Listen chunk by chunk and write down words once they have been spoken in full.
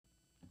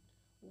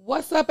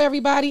What's up,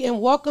 everybody,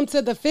 and welcome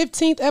to the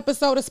 15th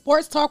episode of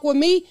Sports Talk with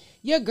me,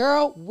 your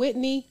girl,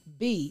 Whitney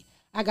B.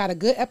 I got a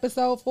good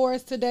episode for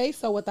us today,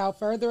 so without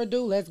further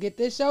ado, let's get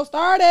this show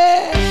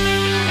started.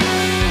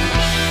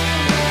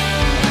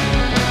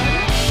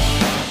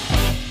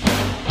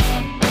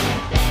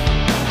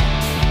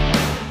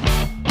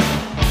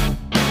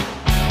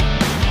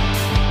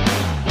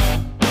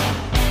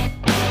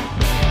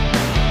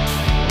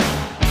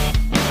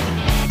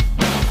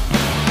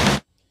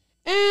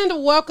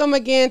 Welcome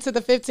again to the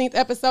 15th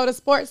episode of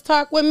Sports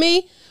Talk with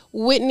me,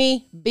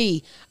 Whitney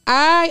B.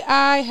 I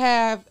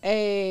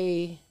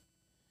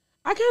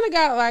kind of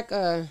got like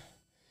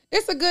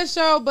it's a good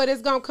show, but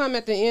it's going to come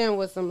at the end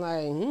with some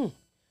like,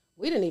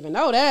 we didn't even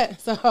know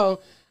that. So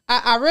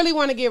I really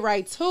want to get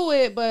right to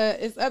it, but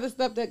it's other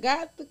stuff that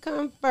got to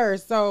come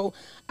first. So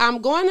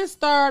I'm going to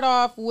start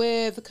off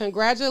with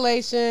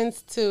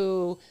congratulations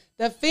to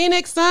the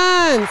Phoenix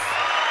Suns.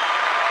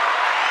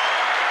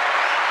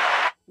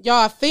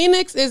 Y'all,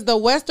 Phoenix is the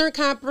Western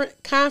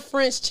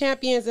Conference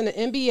champions in the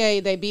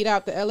NBA. They beat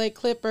out the LA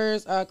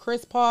Clippers.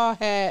 Chris Paul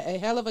had a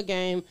hell of a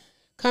game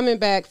coming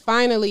back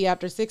finally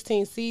after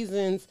 16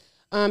 seasons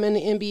in the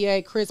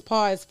NBA. Chris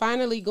Paul is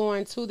finally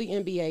going to the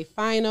NBA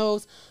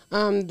Finals.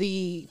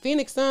 The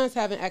Phoenix Suns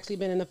haven't actually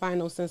been in the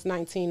finals since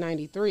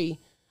 1993.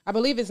 I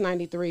believe it's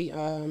 93.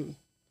 I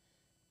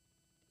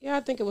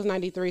think it was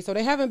 93. So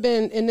they haven't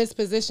been in this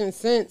position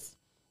since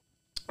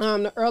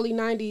the early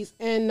 90s,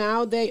 and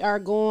now they are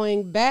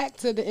going back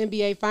to the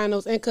NBA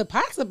Finals and could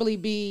possibly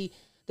be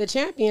the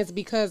champions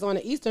because on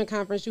the Eastern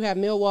Conference you have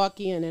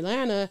Milwaukee and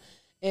Atlanta,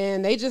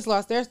 and they just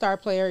lost their star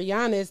player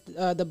Giannis,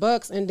 the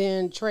Bucks, and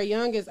then Trae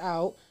Young is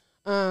out.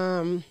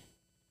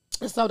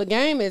 So the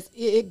game is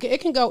it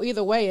can go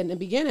either way. In the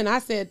beginning, I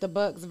said the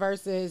Bucks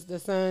versus the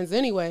Suns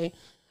anyway,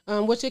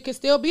 which it could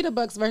still be the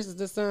Bucks versus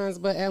the Suns,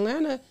 but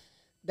Atlanta,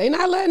 they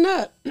not letting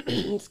up.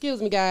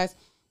 Excuse me, guys.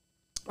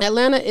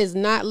 Atlanta is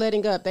not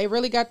letting up. They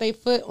really got their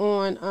foot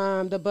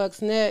on the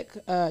Bucks' neck.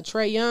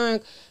 Trae Young,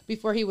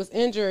 before he was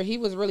injured, he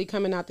was really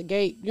coming out the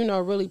gate,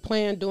 really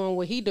playing, doing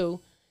what he do.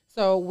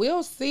 So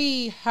we'll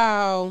see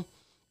how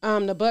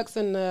the Bucks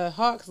and the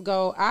Hawks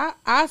go.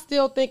 I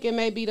still think it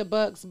may be the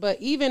Bucks,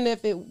 but even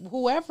if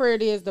whoever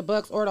it is, the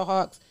Bucks or the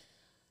Hawks,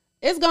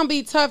 it's going to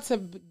be tough to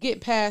get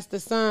past the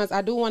Suns.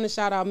 I do want to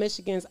shout out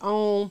Michigan's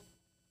own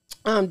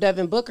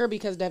Devin Booker,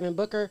 because Devin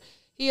Booker,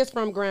 he is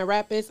from Grand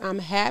Rapids. I'm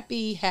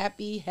happy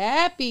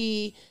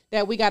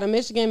that we got a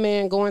Michigan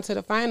man going to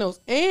the finals.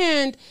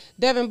 And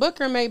Devin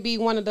Booker may be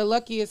one of the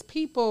luckiest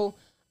people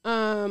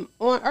on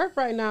earth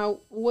right now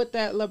with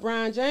that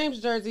LeBron James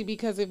jersey,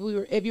 because if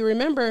you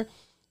remember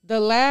the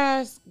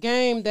last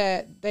game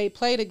that they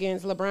played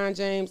against LeBron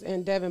James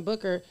and Devin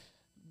Booker,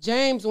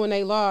 James, when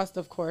they lost,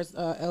 of course,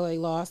 LA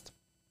lost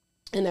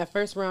in that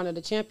first round of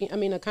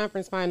the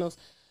conference finals.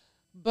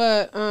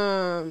 But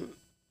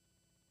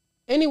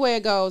anyway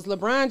it goes,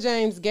 LeBron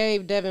James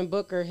gave Devin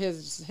Booker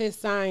his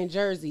signed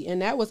jersey,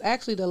 and that was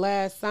actually the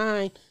last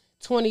signed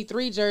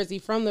 23 jersey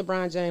from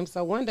LeBron James.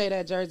 So one day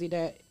that jersey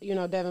that,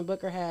 Devin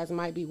Booker has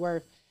might be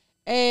worth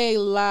a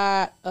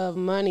lot of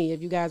money.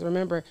 If you guys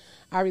remember,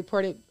 I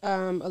reported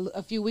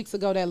a few weeks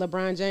ago that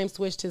LeBron James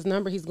switched his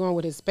number. He's going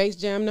with his Space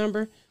Jam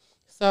number.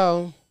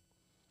 So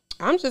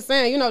I'm just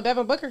saying,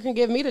 Devin Booker can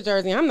give me the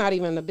jersey. I'm not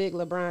even a big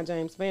LeBron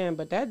James fan,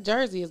 but that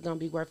jersey is going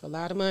to be worth a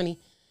lot of money.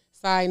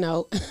 Side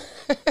note.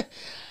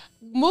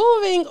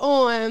 Moving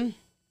on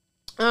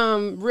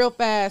real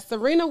fast,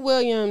 Serena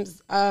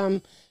Williams,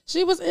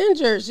 she was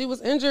injured. She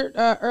was injured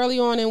early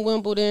on in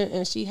Wimbledon,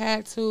 and she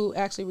had to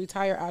actually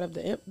retire out of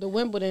the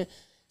Wimbledon.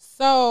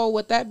 So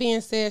with that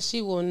being said,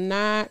 she will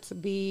not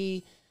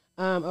be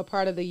a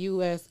part of the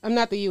U.S.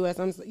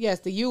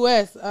 The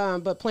U.S.,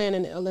 but playing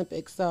in the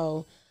Olympics.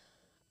 So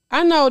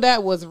I know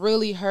that was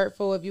really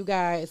hurtful. If you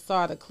guys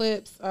saw the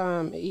clips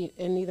and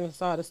even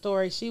saw the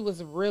story, she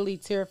was really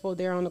tearful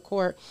there on the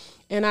court.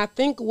 And I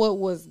think what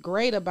was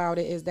great about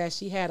it is that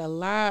she had a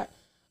lot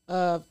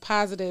of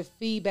positive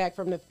feedback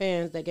from the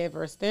fans. They gave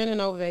her a standing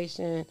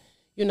ovation.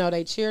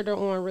 They cheered her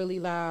on really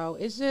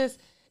loud.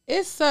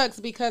 It sucks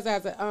because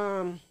as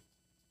an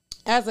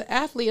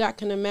athlete, I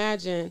can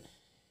imagine,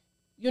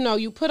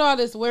 you put all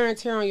this wear and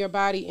tear on your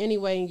body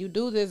anyway, and you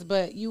do this,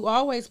 but you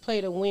always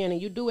play to win,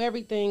 and you do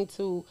everything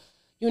to,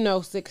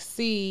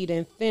 succeed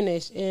and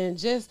finish. And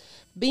just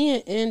being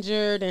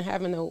injured and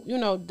having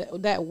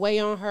that weigh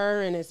on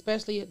her, and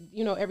especially,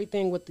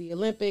 everything with the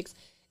Olympics,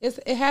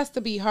 it has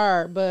to be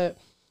hard. But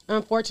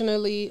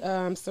unfortunately,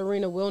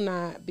 Serena will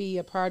not be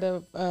a part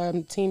of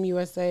Team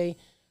USA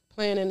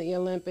playing in the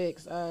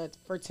Olympics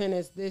for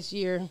tennis this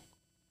year.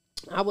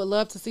 I would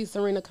love to see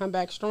Serena come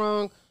back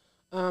strong.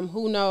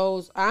 Who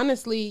knows?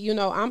 Honestly,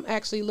 I'm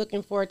actually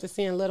looking forward to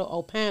seeing little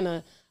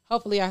Opana.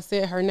 Hopefully I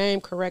said her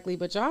name correctly,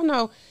 but y'all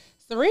know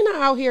Serena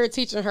out here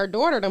teaching her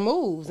daughter the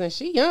moves, and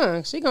she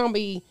young. She going to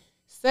be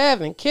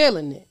 7,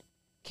 killing it.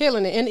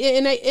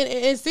 And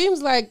it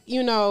seems like,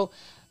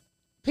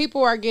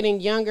 people are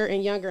getting younger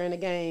and younger in the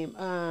game.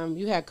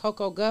 You had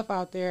Coco Gauff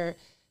out there,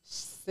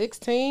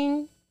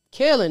 16,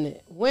 killing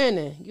it,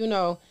 winning,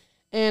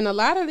 And a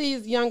lot of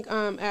these young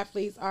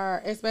athletes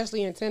are,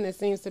 especially in tennis,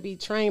 seems to be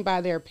trained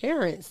by their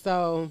parents.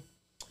 So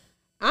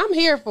I'm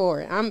here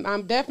for it.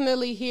 I'm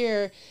definitely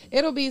here.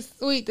 It'll be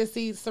sweet to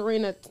see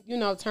Serena,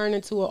 turn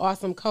into an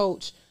awesome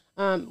coach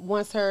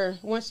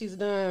once she's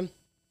done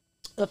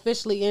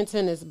officially in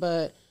tennis.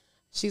 But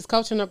she's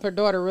coaching up her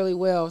daughter really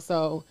well.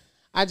 So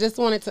I just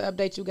wanted to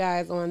update you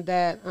guys on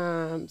that.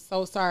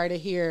 So sorry to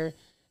hear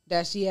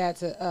that she had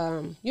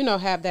to,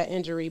 have that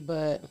injury.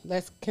 But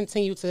let's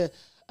continue to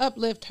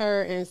uplift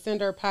her and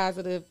send her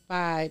positive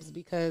vibes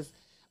because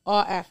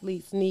all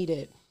athletes need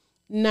it.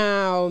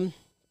 Now,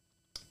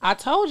 I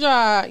told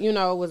y'all,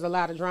 it was a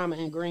lot of drama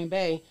in Green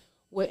Bay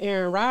with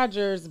Aaron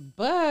Rodgers,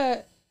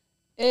 but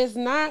it's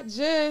not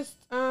just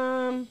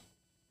Aaron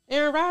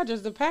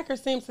Rodgers. The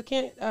Packers seem to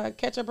can't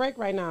catch a break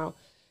right now.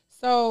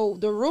 So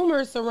the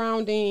rumors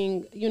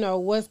surrounding,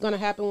 what's going to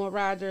happen with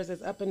Rodgers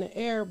is up in the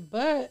air,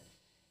 but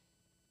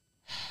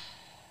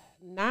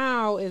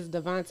now is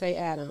Davante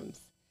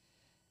Adams.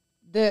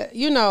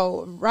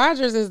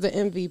 Rodgers is the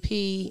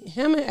MVP.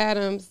 Him and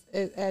Adams,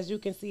 as you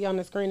can see on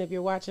the screen if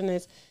you're watching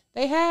this,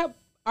 they have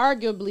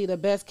arguably the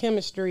best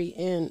chemistry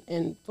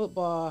in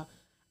football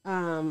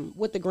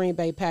with the Green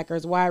Bay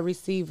Packers. Wide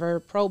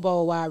receiver, Pro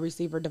Bowl wide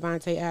receiver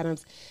Davante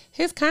Adams.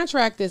 His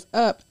contract is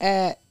up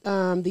at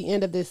the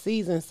end of this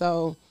season,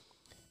 so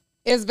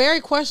it's very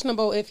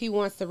questionable if he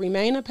wants to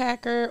remain a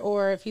Packer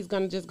or if he's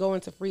going to just go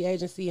into free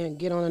agency and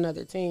get on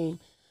another team.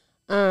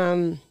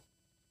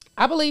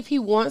 I believe he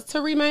wants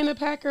to remain a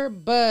Packer,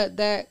 but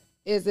that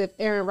is if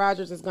Aaron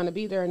Rodgers is going to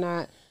be there or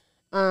not.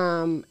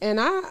 And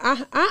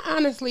I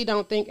honestly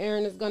don't think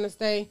Aaron is going to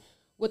stay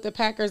with the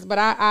Packers, but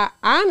I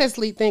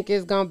honestly think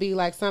it's going to be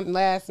like something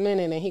last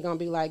minute and he's going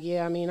to be like,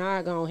 yeah,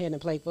 I go ahead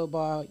and play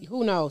football.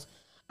 Who knows?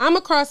 I'm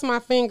going to cross my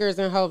fingers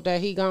and hope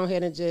that he go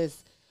ahead and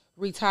just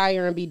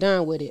retire and be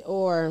done with it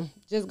or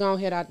just go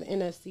ahead out the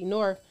NFC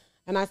North.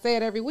 And I say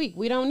it every week.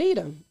 We don't need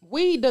him.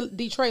 We, the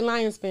Detroit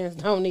Lions fans,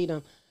 don't need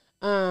him.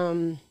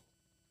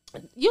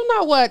 You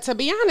know what? To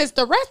be honest,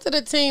 the rest of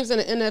the teams in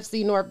the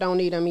NFC North don't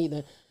need him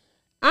either.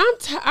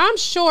 I'm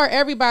sure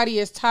everybody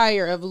is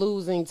tired of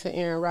losing to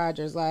Aaron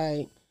Rodgers.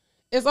 Like,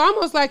 it's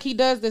almost like he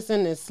does this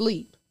in his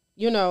sleep,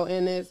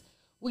 and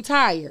we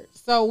tired.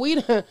 So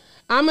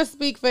I'm going to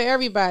speak for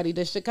everybody,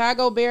 the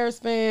Chicago Bears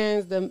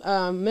fans,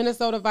 the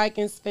Minnesota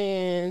Vikings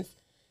fans,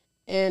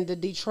 and the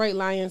Detroit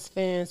Lions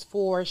fans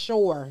for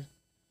sure.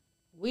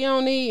 We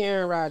don't need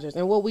Aaron Rodgers.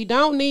 And what we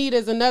don't need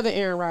is another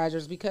Aaron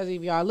Rodgers because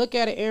if y'all look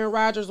at it, Aaron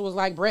Rodgers was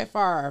like Brett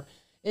Favre.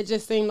 It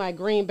just seemed like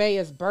Green Bay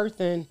is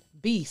birthing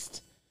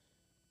beast.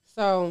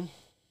 So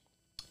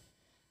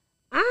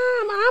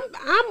I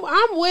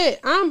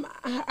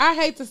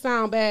hate to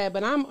sound bad,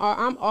 but I'm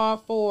all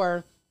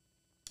for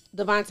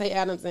Davante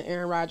Adams and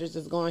Aaron Rodgers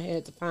just going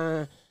ahead to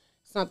find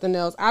something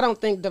else. I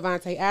don't think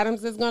Davante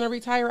Adams is going to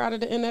retire out of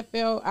the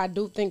NFL. I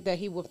do think that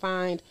he will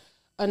find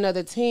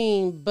another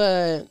team,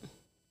 but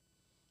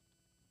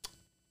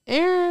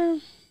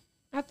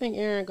I think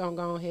Aaron going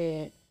to go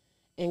ahead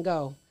and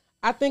go.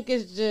 I think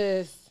it's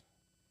just,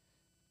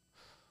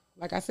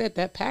 like I said,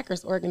 that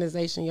Packers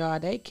organization, y'all,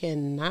 they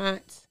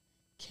cannot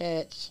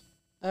catch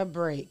a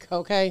break,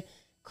 okay?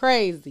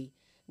 Crazy.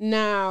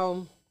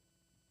 Now,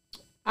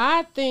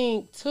 I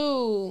think,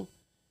 too,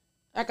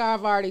 like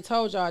I've already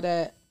told y'all,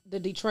 that the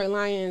Detroit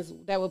Lions,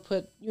 that would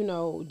put,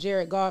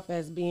 Jared Goff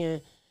as being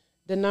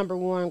the number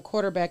one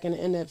quarterback in the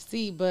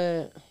NFC,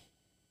 but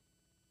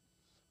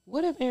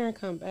what if Aaron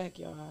come back,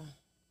 y'all?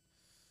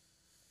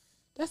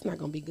 That's not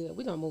going to be good.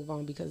 We're going to move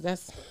on because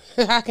that's,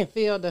 I can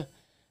feel the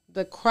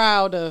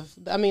cloud of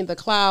dun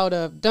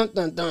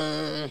dun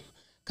dun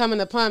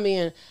coming upon me,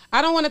 and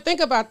I don't want to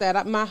think about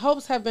that. My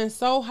hopes have been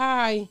so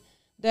high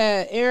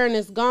that Aaron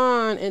is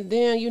gone, and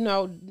then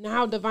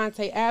now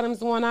Davante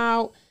Adams went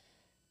out.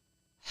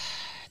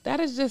 That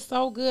is just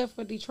so good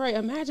for Detroit.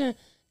 Imagine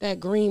that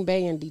Green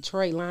Bay and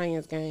Detroit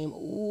Lions game.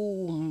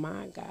 Oh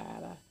my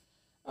God.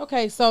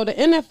 Okay, so the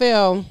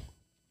NFL,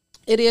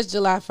 it is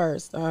July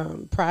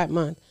 1st. Pride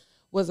Month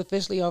was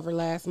officially over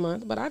last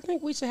month, but I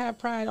think we should have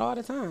pride all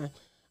the time.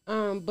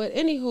 But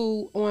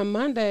anywho, on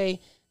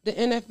Monday, the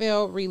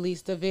NFL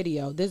released a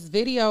video. This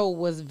video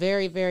was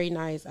very, very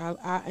nice.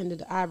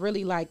 I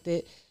really liked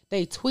it.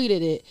 They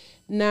tweeted it.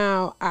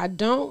 Now, I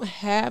don't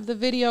have the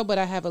video, but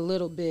I have a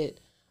little bit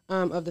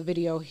of the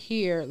video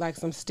here, like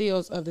some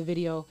stills of the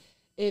video,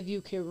 if you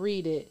can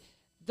read it.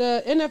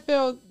 The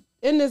NFL,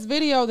 in this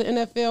video, the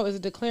NFL is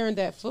declaring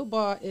that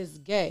football is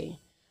gay.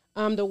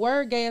 The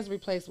word gay is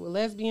replaced with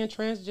lesbian,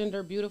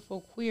 transgender,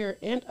 beautiful, queer,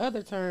 and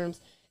other terms.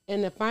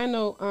 And the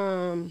final,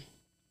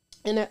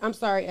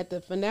 at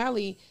the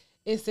finale,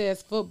 it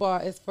says football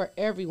is for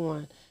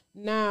everyone.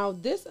 Now,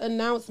 this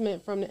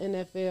announcement from the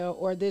NFL,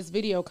 or this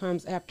video,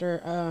 comes after,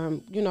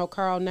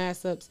 Carl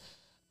Nassib's,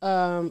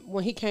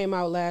 when he came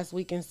out last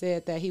week and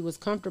said that he was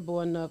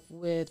comfortable enough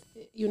with,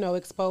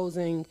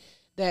 exposing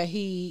that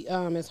he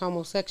is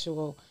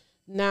homosexual.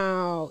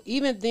 Now,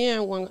 even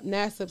then, when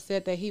Nassib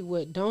said that he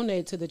would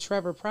donate to the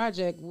Trevor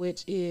Project,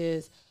 which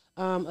is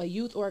a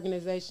youth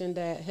organization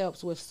that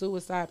helps with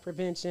suicide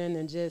prevention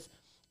and just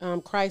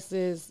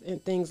crisis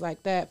and things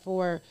like that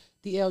for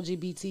the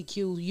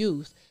LGBTQ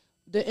youth.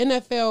 The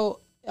NFL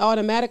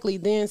automatically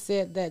then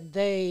said that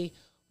they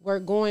were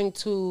going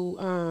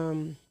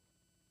to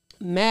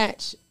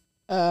match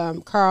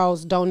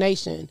Carl's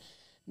donation.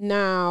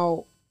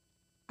 Now,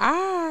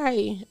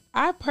 I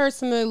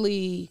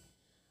personally,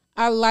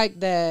 I like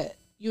that,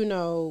 you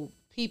know,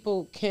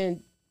 people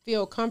can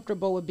feel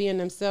comfortable with being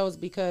themselves,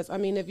 because I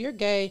mean, if you're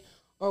gay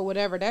or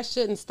whatever, that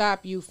shouldn't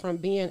stop you from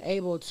being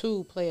able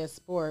to play a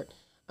sport.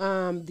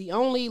 The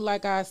only,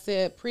 like I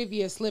said,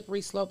 previous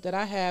slippery slope that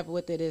I have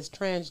with it is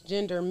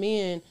transgender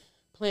men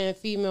playing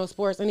female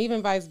sports, and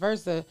even vice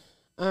versa,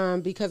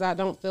 because I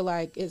don't feel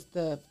like it's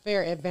the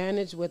fair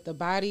advantage with the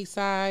body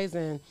size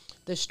and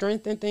the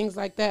strength and things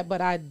like that.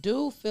 But I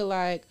do feel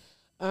like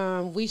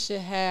we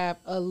should have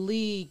a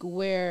league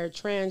where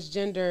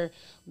transgender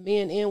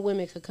men and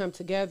women could come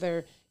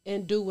together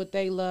and do what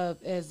they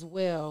love as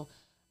well.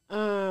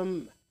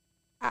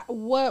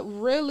 What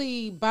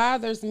really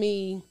bothers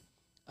me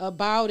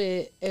about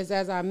it is,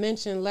 as I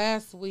mentioned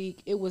last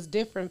week, it was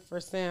different for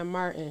Sam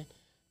Martin.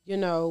 You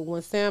know,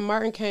 when Sam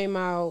Martin came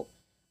out,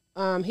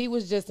 he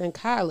was just in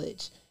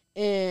college.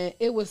 And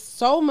it was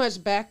so much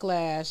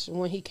backlash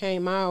when he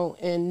came out,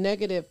 and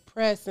negative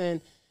press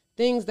and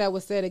things that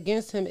was said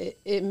against him.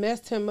 It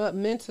messed him up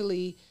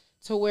mentally,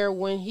 to where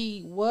when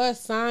he was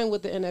signed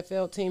with the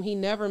NFL team, he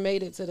never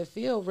made it to the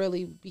field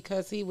really,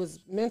 because he was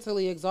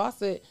mentally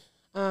exhausted.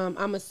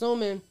 I'm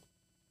assuming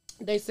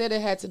they said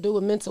it had to do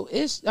with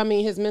his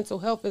mental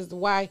health is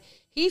why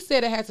he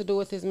said it had to do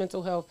with his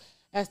mental health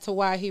as to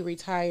why he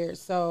retired.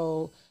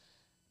 So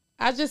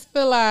I just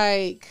feel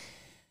like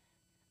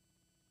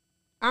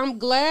I'm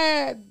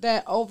glad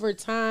that over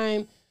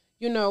time,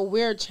 you know,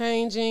 we're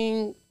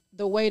changing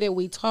the way that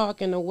we talk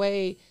and the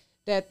way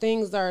that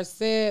things are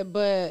said.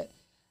 But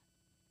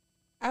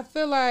I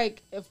feel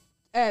like if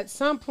at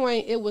some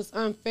point it was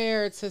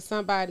unfair to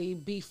somebody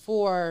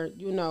before,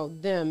 you know,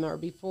 them, or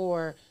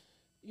before,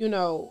 you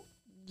know,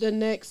 the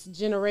next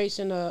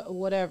generation or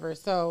whatever.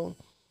 So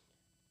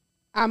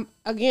I'm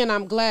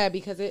glad,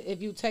 because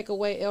if you take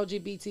away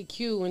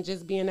LGBTQ and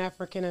just being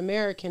African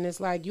American, it's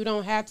like you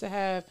don't have to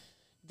have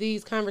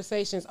these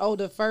conversations. Oh,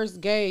 the first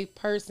gay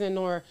person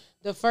or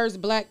the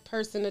first black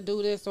person to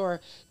do this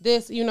or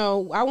this. You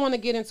know, I want to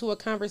get into a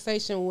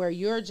conversation where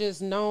you're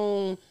just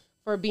known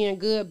for being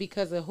good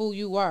because of who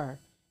you are,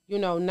 you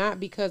know, not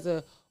because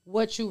of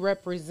what you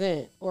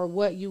represent or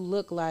what you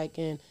look like.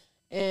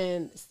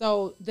 And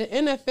so the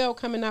NFL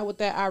coming out with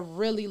that, I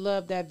really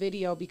love that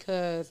video,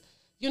 because,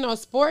 you know,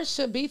 sports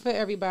should be for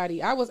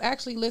everybody. I was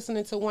actually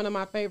listening to one of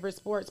my favorite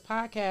sports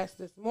podcasts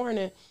this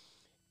morning,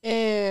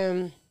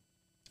 and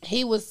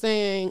he was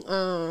saying,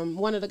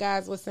 one of the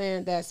guys was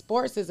saying that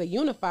sports is a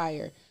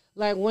unifier.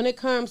 Like when it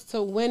comes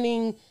to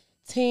winning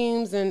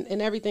teams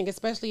and everything,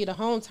 especially the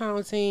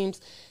hometown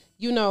teams,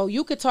 you know,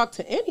 you could talk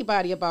to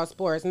anybody about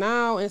sports.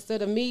 Now,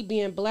 instead of me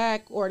being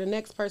black or the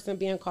next person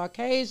being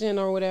Caucasian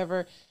or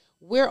whatever,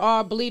 we're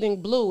all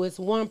bleeding blue. It's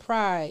one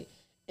pride.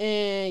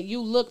 And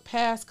you look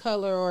past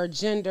color or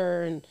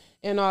gender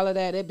and all of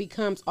that. It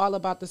becomes all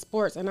about the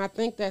sports. And I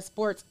think that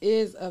sports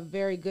is a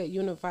very good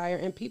unifier.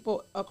 And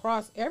people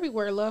across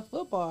everywhere love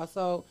football.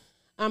 So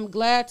I'm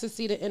glad to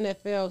see the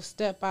NFL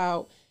step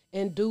out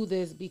and do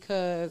this,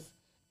 because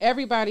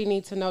everybody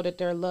needs to know that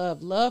they're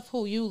loved. Love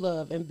who you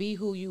love and be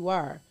who you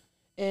are.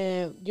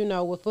 And, you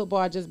know, with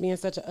football just being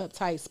such an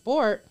uptight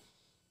sport,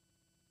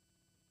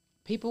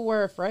 people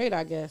were afraid,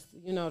 I guess,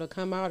 you know, to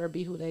come out or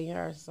be who they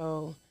are.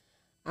 So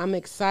I'm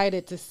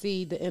excited to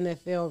see the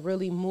NFL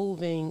really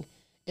moving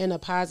in a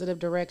positive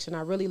direction.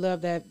 I really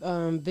love that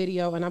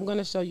video, and I'm going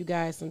to show you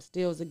guys some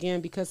stills again,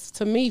 because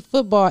to me,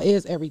 football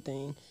is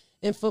everything,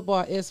 and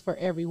football is for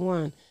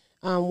everyone.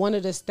 One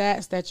of the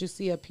stats that you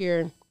see up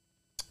here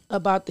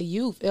about the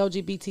youth,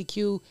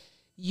 LGBTQ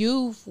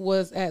youth,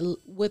 was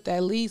with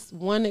at least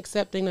one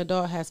accepting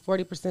adult has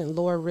 40%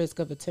 lower risk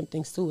of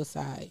attempting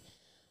suicide.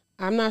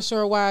 I'm not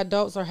sure why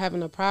adults are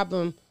having a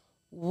problem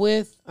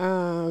with,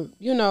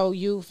 you know,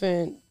 youth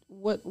and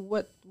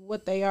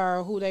what they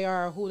are, who they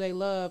who they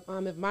love.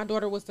 If my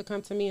daughter was to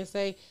come to me and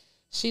say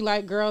she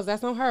like girls,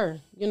 that's on her.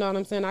 You know what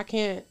I'm saying? I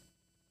can't.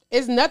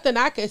 It's nothing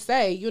I could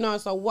say. You know,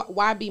 so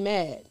why be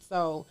mad?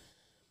 So,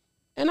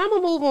 and I'm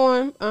gonna move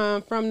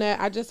on from that.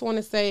 I just want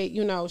to say,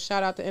 you know,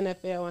 shout out to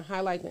NFL and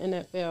highlight the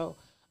NFL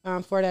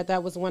for that.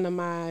 That was one of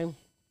my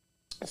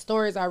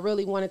stories I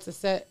really wanted to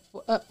set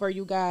up for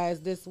you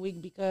guys this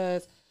week,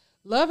 because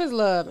love is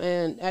love.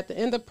 And at the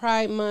end of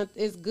Pride Month,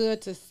 it's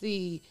good to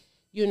see,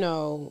 you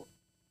know,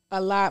 a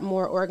lot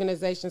more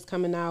organizations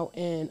coming out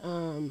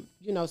and,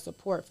 you know,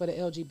 support for the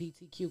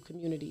LGBTQ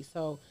community.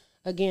 So,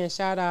 again,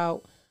 shout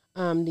out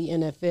the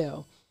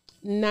NFL.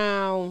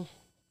 Now,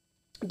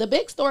 the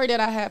big story that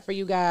I have for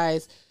you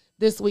guys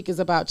this week is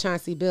about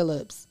Chauncey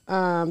Billups.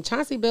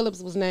 Chauncey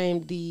Billups was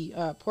named the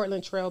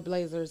Portland Trail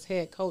Blazers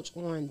head coach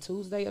on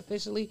Tuesday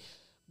officially.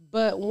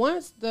 But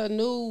once the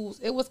news,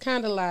 it was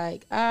kind of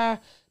like,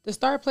 the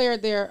star player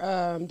there,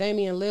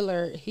 Damian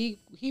Lillard, he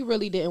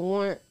really didn't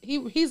want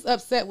he's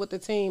upset with the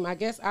team. I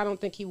guess I don't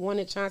think he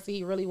wanted Chauncey.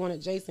 He really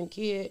wanted Jason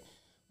Kidd,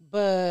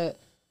 but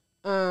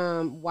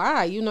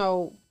why? You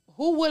know,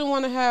 who wouldn't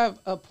want to have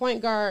a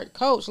point guard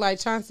coach like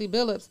Chauncey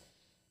Billups?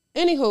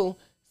 Anywho,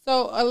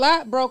 so a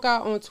lot broke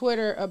out on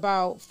Twitter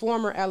about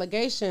former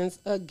allegations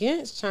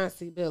against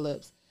Chauncey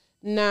Billups.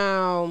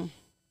 Now,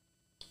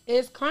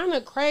 it's kind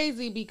of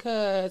crazy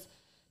because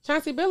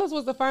Chauncey Billups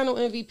was the final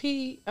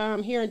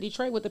MVP here in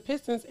Detroit with the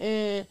Pistons,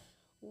 and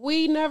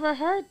we never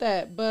heard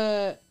that.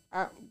 But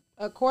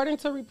according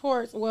to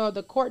reports, well,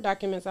 the court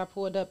documents I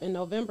pulled up in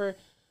November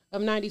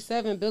of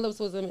 '97, Billups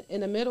was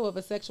in the middle of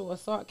a sexual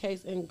assault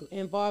case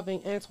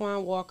involving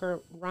Antoine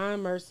Walker,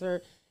 Ron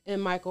Mercer,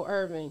 and Michael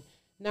Irving.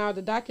 Now,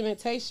 the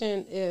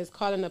documentation is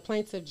calling the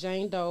plaintiff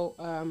Jane Doe.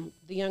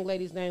 The young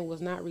lady's name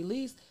was not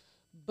released,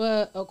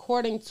 but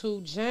according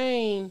to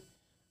Jane,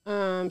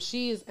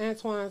 she is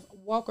Antoine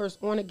Walker's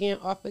on-again,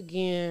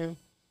 off-again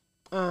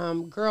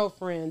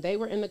girlfriend. They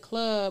were in the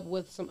club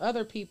with some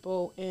other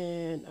people,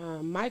 and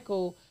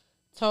Michael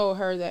told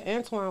her that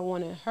Antoine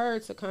wanted her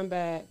to come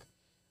back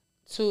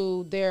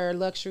to their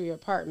luxury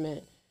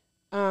apartment.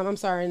 I'm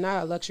sorry,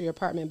 not a luxury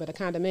apartment, but a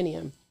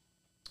condominium.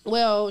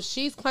 Well,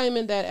 she's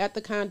claiming that at the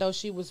condo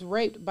she was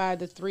raped by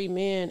the three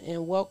men,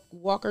 and Antoine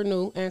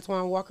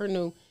Walker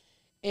knew,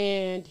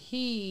 and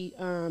he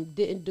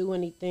didn't do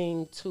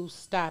anything to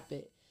stop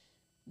it.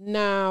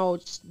 Now,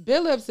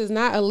 Billups is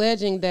not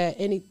alleging that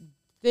any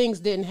things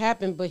didn't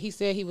happen, but he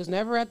said he was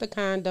never at the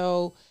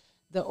condo.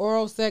 The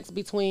oral sex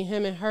between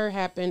him and her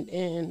happened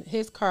in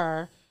his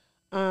car.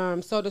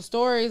 So the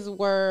stories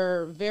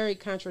were very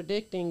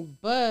contradicting,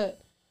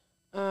 but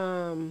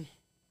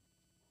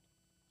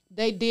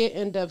they did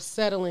end up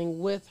settling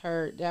with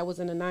her. That was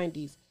in the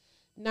 90s.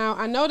 Now,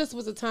 I know this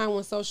was a time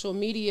when social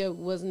media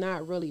was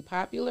not really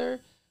popular,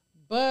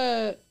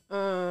 but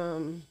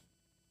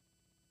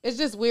it's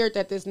just weird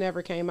that this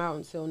never came out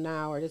until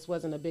now, or this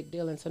wasn't a big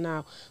deal until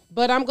now.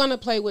 But I'm going to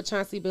play what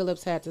Chauncey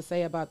Billups had to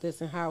say about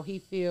this and how he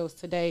feels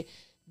today.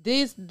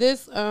 This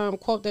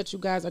quote that you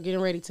guys are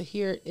getting ready to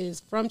hear is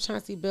from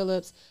Chauncey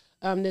Billups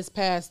this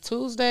past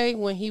Tuesday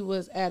when he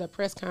was at a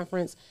press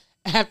conference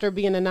after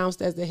being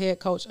announced as the head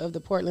coach of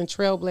the Portland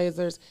Trail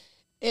Blazers.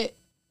 It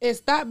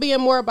stopped being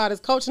more about his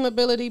coaching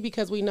ability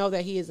because we know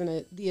that he is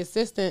the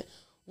assistant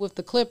with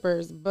the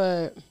Clippers.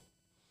 But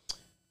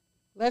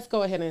let's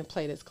go ahead and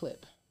play this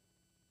clip.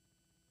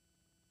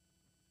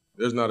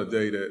 There's not a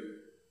day that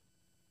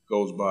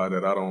goes by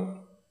that I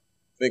don't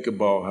think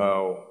about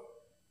how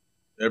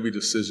every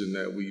decision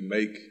that we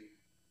make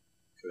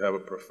could have a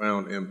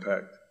profound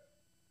impact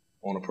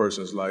on a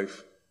person's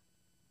life.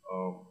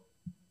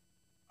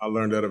 I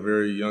learned at a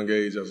very young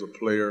age as a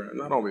player, and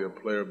not only a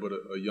player, but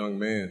a young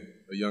man,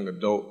 a young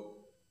adult,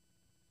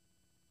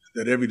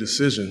 that every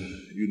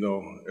decision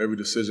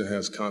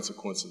has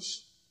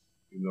consequences,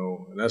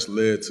 and that's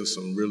led to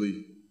some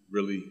really,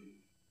 really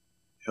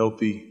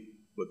healthy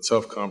but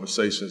tough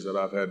conversations that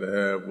I've had to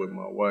have with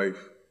my wife,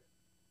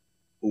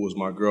 who was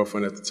my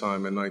girlfriend at the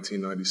time in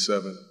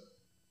 1997,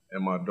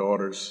 and my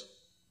daughters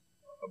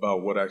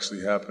about what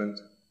actually happened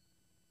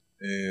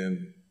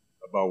and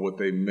about what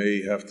they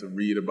may have to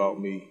read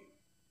about me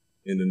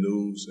in the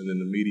news and in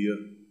the media.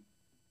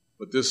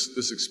 But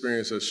this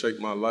experience has shaped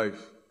my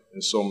life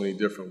in so many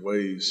different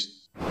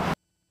ways.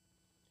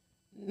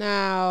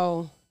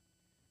 Now,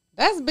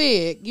 that's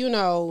big,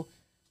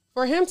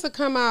 For him to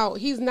come out,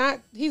 he's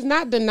not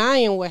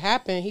denying what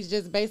happened. He's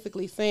just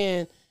basically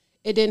saying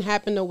it didn't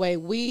happen the way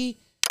we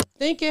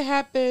think it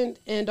happened,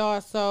 and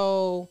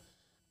also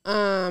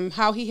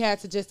how he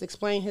had to just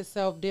explain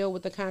himself, deal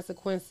with the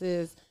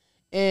consequences,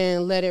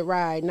 and let it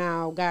ride.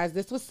 Now, guys,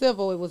 this was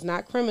civil. It was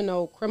not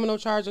criminal. Criminal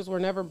charges were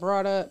never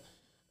brought up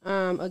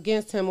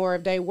against him, or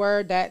if they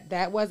were,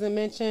 that wasn't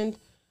mentioned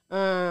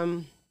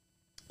in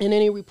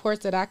any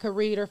reports that I could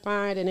read or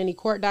find, and any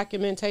court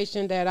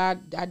documentation that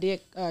I did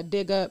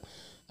dig up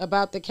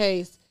about the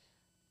case.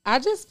 I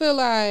just feel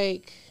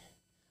like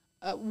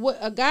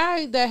a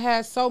guy that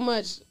has so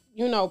much,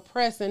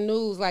 press and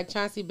news like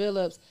Chauncey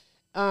Billups,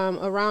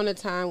 around the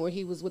time where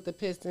he was with the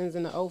Pistons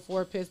and the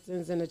 2004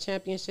 Pistons and the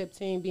championship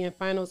team, being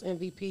finals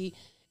MVP,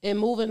 and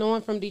moving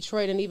on from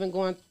Detroit and even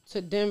going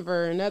to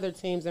Denver and other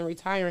teams and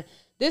retiring.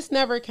 This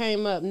never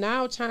came up.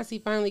 Now Chauncey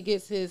finally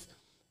gets his,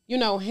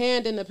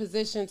 hand in the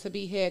position to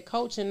be head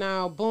coach, and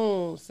now,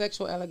 boom,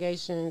 sexual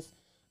allegations.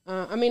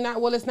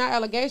 It's not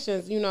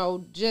allegations,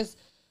 just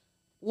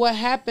what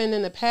happened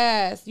in the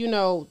past,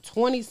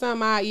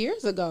 20-some odd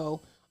years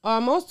ago,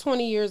 almost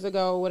 20 years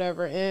ago,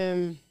 whatever,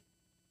 and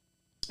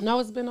no,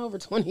 it's been over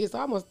 20. It's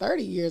almost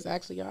 30 years,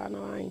 actually. Y'all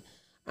know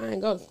I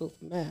ain't go to school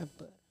for math,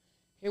 but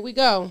here we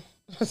go.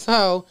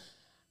 So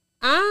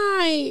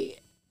I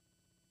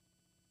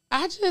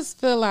just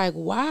feel like,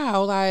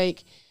 wow,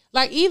 like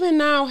even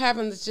now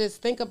having to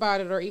just think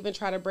about it or even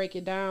try to break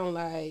it down,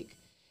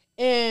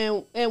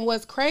 and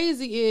what's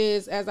crazy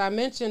is, as I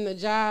mentioned, the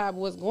job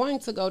was going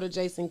to go to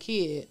Jason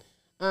Kidd.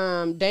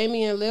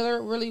 Damian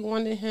Lillard really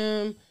wanted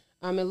him.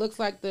 It looks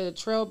like the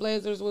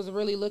Trailblazers was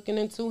really looking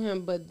into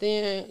him, but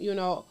then,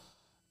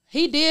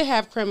 he did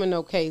have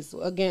criminal case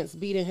against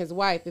beating his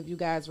wife, if you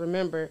guys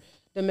remember.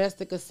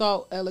 Domestic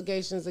assault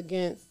allegations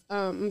against,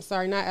 I'm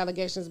sorry, not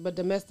allegations, but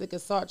domestic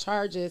assault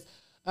charges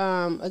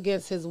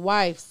against his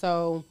wife.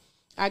 So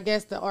I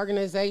guess the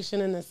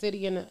organization and the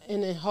city and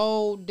the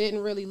whole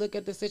didn't really look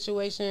at the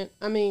situation.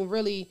 I mean,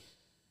 really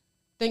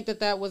think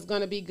that was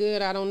going to be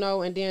good. I don't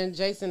know. And then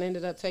Jason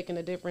ended up taking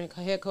a different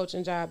head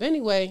coaching job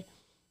anyway.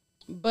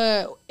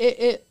 But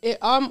it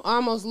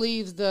almost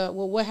leaves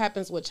what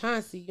happens with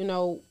Chauncey,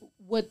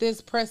 with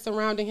this press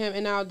surrounding him.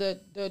 And now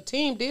the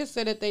team did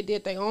say that they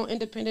did their own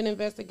independent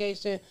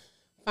investigation,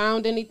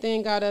 found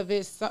anything out of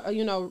it.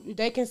 So,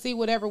 they can see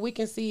whatever we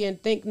can see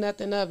and think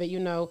nothing of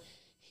it.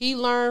 He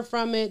learned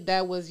from it.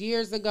 That was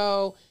years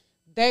ago.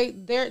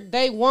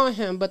 They want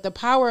him, but the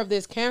power of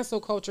this cancel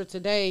culture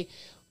today,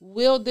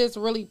 will this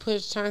really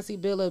push Chauncey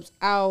Billups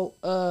out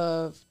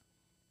of,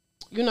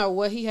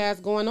 what he has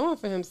going on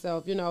for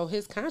himself?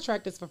 His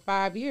contract is for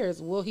 5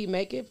 years. Will he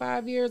make it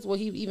 5 years? Will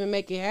he even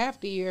make it half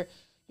the year?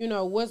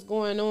 What's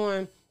going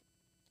on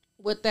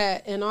with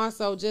that? And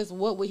also just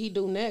what would he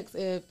do next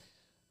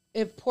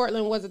if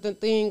Portland wasn't the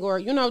thing, or,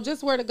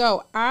 just where to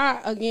go.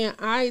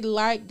 I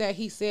like that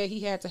he said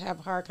he had to have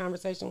a hard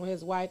conversation with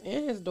his wife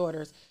and his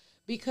daughters,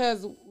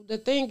 because the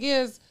thing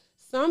is,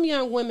 some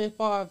young women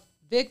fall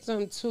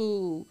victim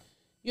to,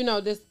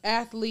 this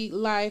athlete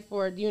life,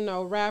 or,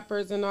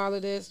 rappers and all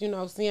of this,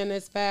 seeing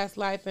this fast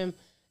life and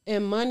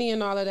money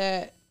and all of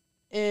that.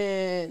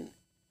 And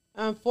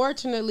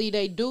unfortunately,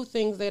 they do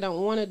things they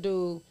don't want to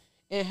do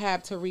and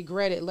have to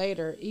regret it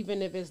later,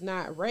 even if it's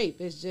not rape.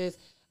 It's just,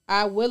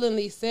 I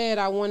willingly said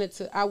I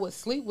would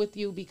sleep with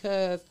you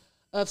because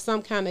of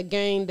some kind of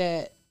gain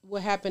that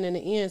would happen in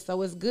the end.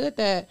 So it's good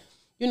that,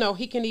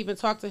 he can even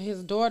talk to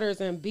his daughters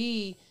and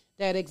be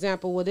that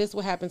example. Well, this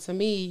will happen to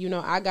me.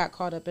 I got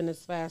caught up in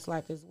this fast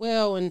life as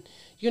well. And,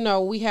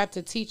 we have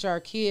to teach our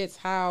kids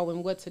how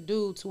and what to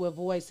do to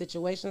avoid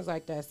situations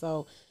like that.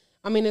 So,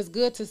 I mean, it's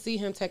good to see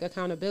him take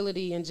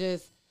accountability and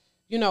just,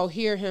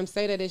 hear him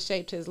say that it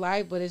shaped his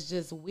life. But it's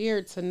just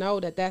weird to know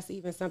that that's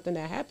even something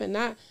that happened.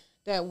 Not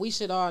that we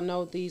should all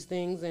know these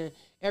things and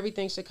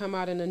everything should come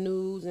out in the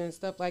news and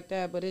stuff like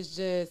that. But it's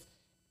just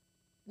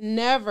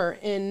never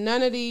in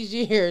none of these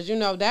years,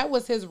 that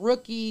was his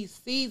rookie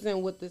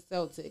season with the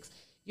Celtics.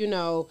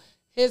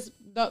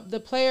 The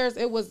players,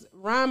 it was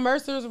Ron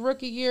Mercer's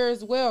rookie year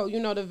as well.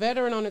 The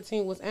veteran on the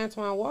team was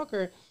Antoine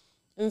Walker.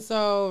 And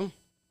so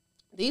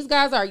these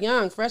guys are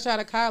young, fresh out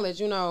of college,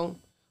 who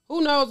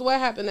knows what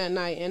happened that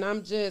night. And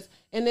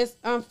and it's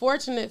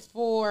unfortunate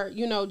for,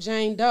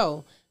 Jane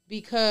Doe,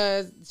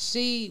 because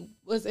she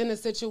was in a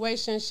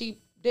situation she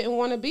didn't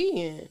want to be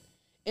in.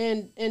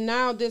 And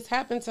now this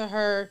happened to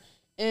her.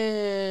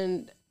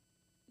 And,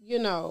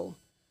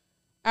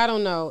 I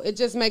don't know. It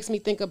just makes me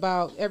think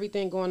about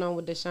everything going on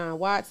with Deshaun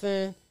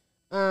Watson,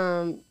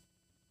 and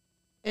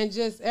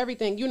just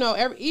everything.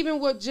 Even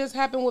what just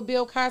happened with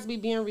Bill Cosby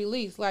being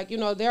released. Like,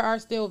 there are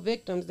still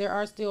victims. There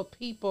are still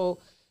people,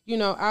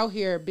 out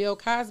here. Bill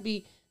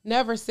Cosby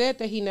never said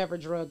that he never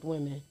drugged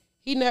women.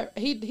 He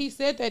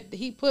said that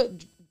he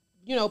put,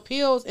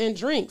 pills in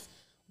drinks,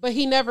 but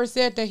he never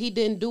said that he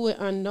didn't do it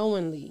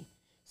unknowingly.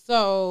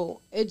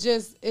 So it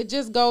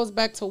just goes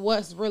back to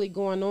what's really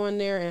going on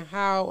there and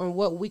how and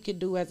what we could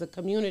do as a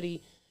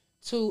community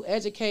to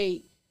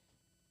educate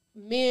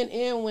men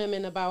and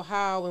women about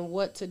how and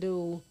what to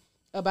do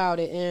about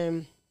it.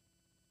 And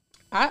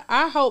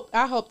I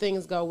hope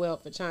things go well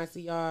for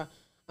Chauncey, y'all.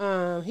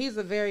 He's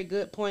a very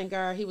good point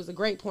guard. He was a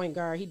great point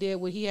guard. He did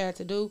what he had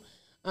to do.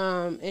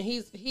 And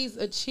he's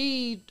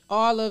achieved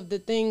all of the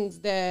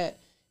things that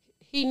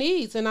he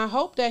needs. And I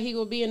hope that he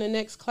will be in the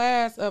next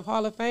class of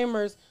Hall of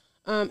Famers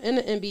in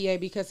the NBA,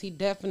 because he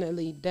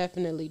definitely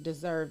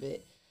deserve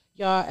it.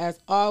 Y'all, as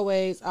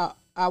always, I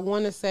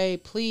want to say,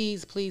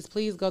 please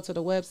go to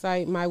the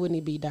website,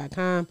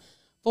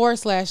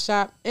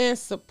 mywhitneyb.com/shop and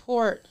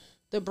support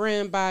the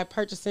brand by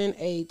purchasing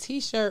a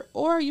t-shirt,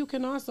 or you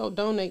can also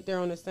donate there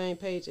on the same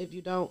page if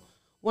you don't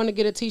want to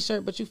get a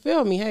t-shirt, but you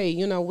feel me.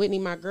 Hey, Whitney,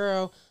 my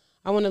girl,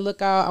 I want to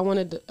look out. I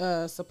want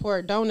to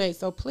support, donate.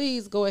 So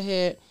please go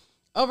ahead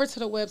over to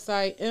the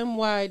website,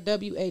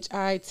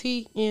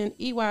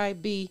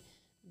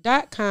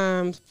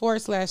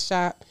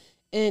 mywhitneyb.com/shop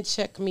and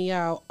check me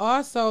out.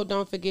 Also,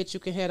 don't forget you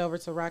can head over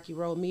to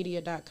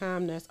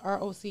rockyroadmedia.com. That's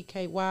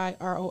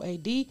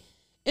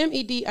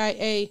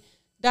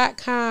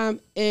ROCKYROADMEDIA.com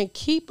and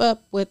keep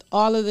up with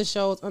all of the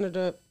shows under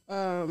the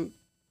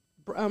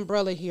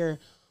umbrella here.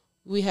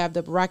 We have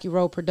the Rocky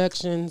Road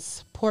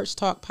Productions Porch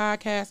Talk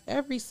podcast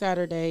every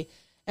Saturday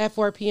at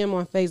 4 p.m.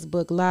 on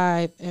Facebook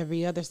Live.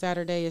 Every other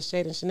Saturday is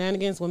Shade and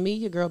Shenanigans with me,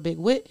 your girl Big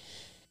Wit.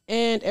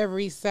 And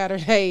every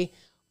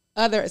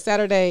other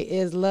Saturday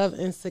is Love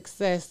and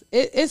Success.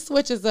 It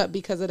switches up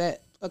because of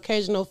that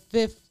occasional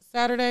fifth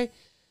Saturday.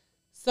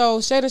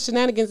 So Shade and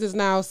Shenanigans is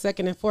now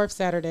second and fourth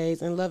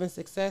Saturdays, and Love and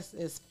Success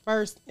is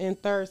first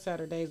and third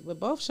Saturdays. But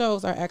both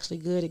shows are actually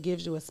good. It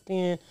gives you a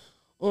spin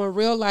on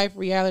real life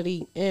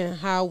reality and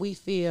how we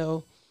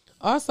feel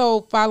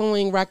Also,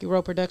 following Rocky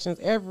Road Productions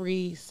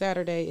every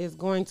Saturday is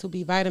going to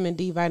be Vitamin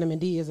D. Vitamin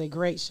D is a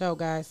great show,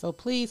 guys. So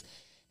please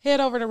head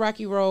over to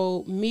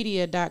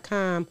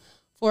RockyRoadMedia.com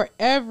for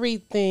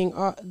everything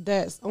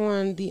that's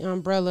on the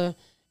umbrella.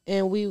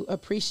 And we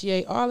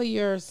appreciate all of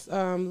your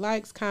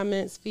likes,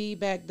 comments,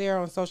 feedback there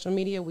on social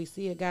media. We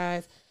see it,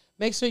 guys.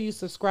 Make sure you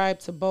subscribe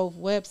to both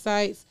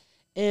websites.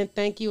 And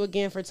thank you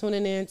again for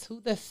tuning in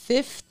to the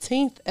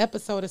 15th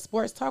episode of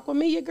Sports Talk with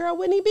me, your girl,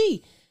 Whitney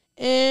B.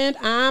 And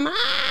I'm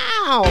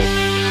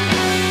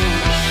out.